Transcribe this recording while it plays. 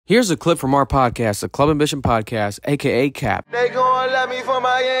Here's a clip from our podcast, the Club Ambition Podcast, a.k.a. CAP. They gon' let me for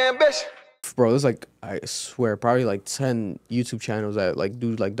my ambition. Bro, there's like, I swear, probably like 10 YouTube channels that like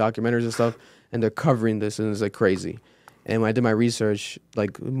do like documentaries and stuff, and they're covering this, and it's like crazy. And when I did my research,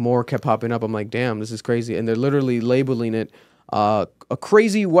 like more kept popping up. I'm like, damn, this is crazy. And they're literally labeling it a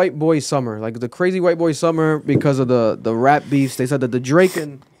crazy white boy summer, like the crazy white boy summer because of the rap beefs. They said that the Drake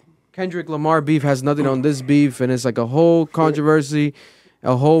and Kendrick Lamar beef has nothing on this beef, and it's like a whole controversy,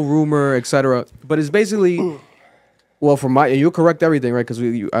 a whole rumor, etc. But it's basically, well, from my, you'll correct everything, right? Because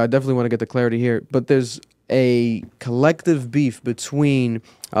I definitely want to get the clarity here. But there's a collective beef between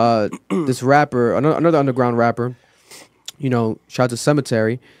this rapper, another underground rapper, you know, shout out to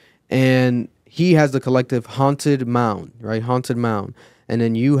Sematary, and he has the collective Haunted Mound, right? Haunted Mound. And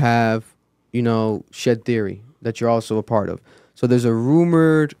then you have, you know, Shed Theory that you're also a part of. So there's a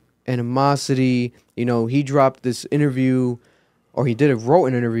rumored animosity. You know, he dropped this interview, or he wrote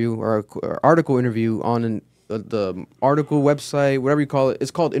an interview or an article interview on the article website, whatever you call it. It's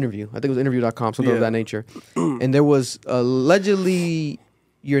called Interview. I think it was interview.com, something of that nature. And there was allegedly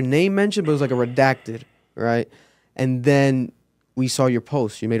your name mentioned, but it was like a redacted, right? And then we saw your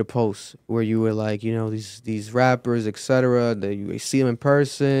post. You made a post where you were like, you know, these rappers, etc. That you see them in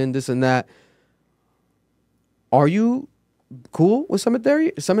person, this and that. Are you cool with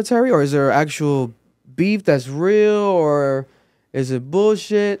Sematary, or is there actual beef that's real, or is it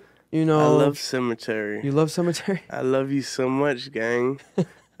bullshit? You know, I love Sematary. You love Sematary? I love you so much, gang.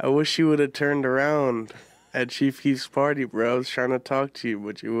 I wish you would have turned around at Chief Keef's party, bro. I was trying to talk to you,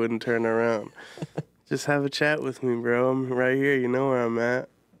 but you wouldn't turn around. Just have a chat with me, bro. I'm right here. You know where I'm at.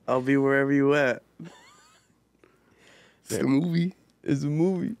 I'll be wherever you at. It's a movie. It's a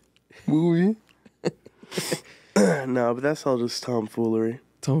movie. Movie. No, but that's all just tomfoolery.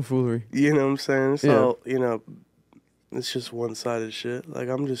 Tomfoolery. You know what I'm saying? It's all, you know, it's just one-sided shit. Like,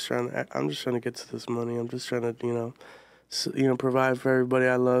 I'm just trying to get to this money. I'm just trying to, you know, provide for everybody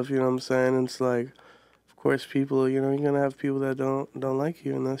I love. You know what I'm saying? And it's like, of course, people, you know, you're gonna have people that don't like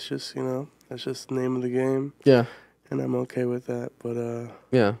you, and that's just, you know, that's just the name of the game. Yeah. And I'm okay with that. But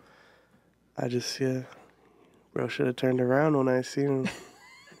yeah. I just, bro should have turned around when I seen him.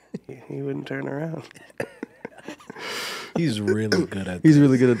 he wouldn't turn around. He's really good at this. He's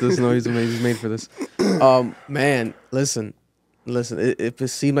really good at this. No, he's amazing. He's made for this. Man, listen. If it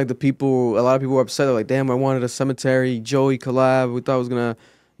seemed like a lot of people were upset. They're like, damn, I wanted a Sematary Joeyy collab. We thought it was gonna,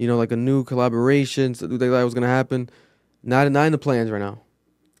 you know, like a new collaboration. So they thought it was gonna happen. Not in the plans right now.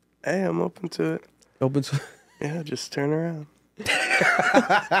 Hey, I'm open to it. Open to Yeah, just turn around.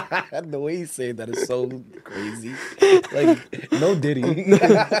 The way you say that is so crazy. Like, no Diddy.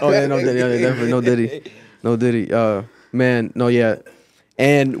 Oh yeah, no Diddy. Yeah, definitely no Diddy. No Diddy. Man, no, yeah.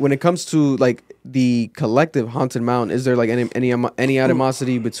 And when it comes to like the collective Haunted Mound, is there like any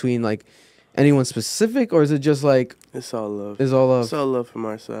animosity between like anyone specific, or is it just like it's all love? It's all love. It's all love from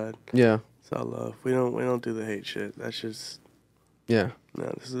our side. Yeah. It's all love. We don't do the hate shit. That's just yeah.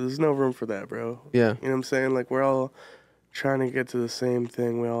 No, there's no room for that, bro. Yeah. You know what I'm saying? Like, we're all trying to get to the same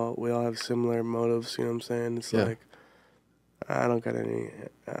thing. We all have similar motives. You know what I'm saying? It's like I don't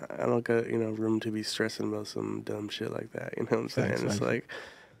got you know, room to be stressing about some dumb shit like that. You know what I'm saying? Exactly. It's like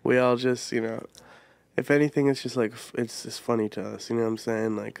we all just, you know, if anything, it's just like it's funny to us. You know what I'm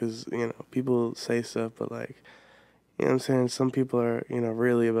saying? Like, 'cause you know, people say stuff, but like, you know what I'm saying? Some people are, you know,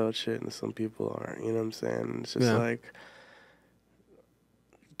 really about shit, and some people aren't. You know what I'm saying? And it's just like,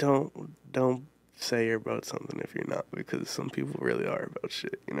 don't say you're about something if you're not, because some people really are about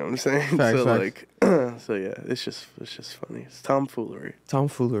shit. You know what I'm saying? Facts. Like, so yeah, it's just funny. It's tomfoolery.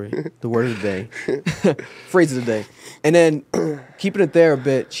 Tomfoolery, the word of the day, phrase of the day. And then keeping it there a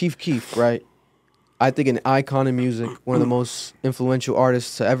bit, Chief Keef, right? I think an icon in music, one of the most influential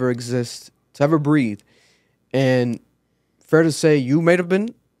artists to ever exist, to ever breathe. And fair to say, you may have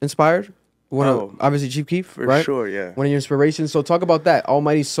been inspired. Obviously Chief Keef, right? For sure, yeah. One of your inspirations. So talk about that.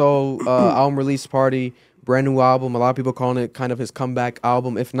 Almighty Soul album release party, brand new album. A lot of people calling it kind of his comeback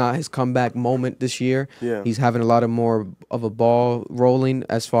album, if not his comeback moment this year. Yeah. He's having a lot of more of a ball rolling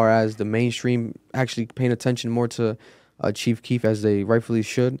as far as the mainstream actually paying attention more to Chief Keef, as they rightfully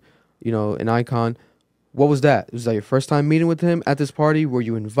should. You know, an icon. What was that? Was that your first time meeting with him at this party? Were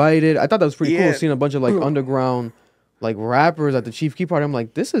you invited? I thought that was pretty cool, seeing a bunch of like underground like rappers at the Chief Keef party. I'm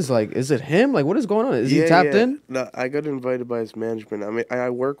like, this is like, is it him? Like, what is going on? Is he tapped in? No, I got invited by his management. I mean,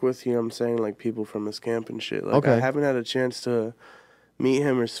 I work with, you know what I'm saying, like people from his camp and shit. Like, I haven't had a chance to meet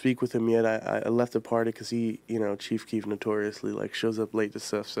him or speak with him yet. I left the party because he, you know, Chief Keef notoriously like shows up late to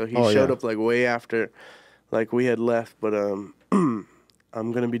stuff. So he showed up like way after, like we had left. But I'm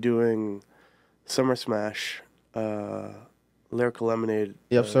gonna be doing Summer Smash Lyrical Lemonade.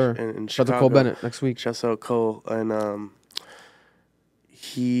 Yep, sir. In Shout out to Chicago. Cole Bennett next week. Shouts out Cole. And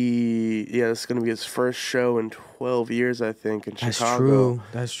it's going to be his first show in 12 years, I think, in Chicago.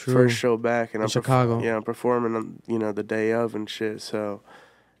 That's true. First show back. And in Chicago. I'm performing on, the day of and shit. So,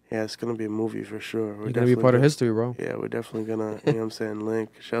 yeah, it's going to be a movie for sure. You're going to be a part of history, bro. Yeah, we're definitely going to, you know what I'm saying,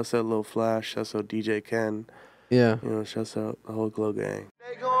 link. Shouts out Lil Flash. Shouts out DJ Ken. Yeah. Shouts out the whole Glow Gang.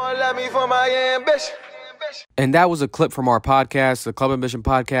 They gon' love me for my ambition. And that was a clip from our podcast, the Club Ambition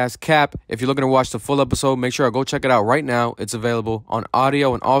Podcast, Cap. If you're looking to watch the full episode, make sure to go check it out right now. It's available on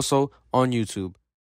audio and also on YouTube.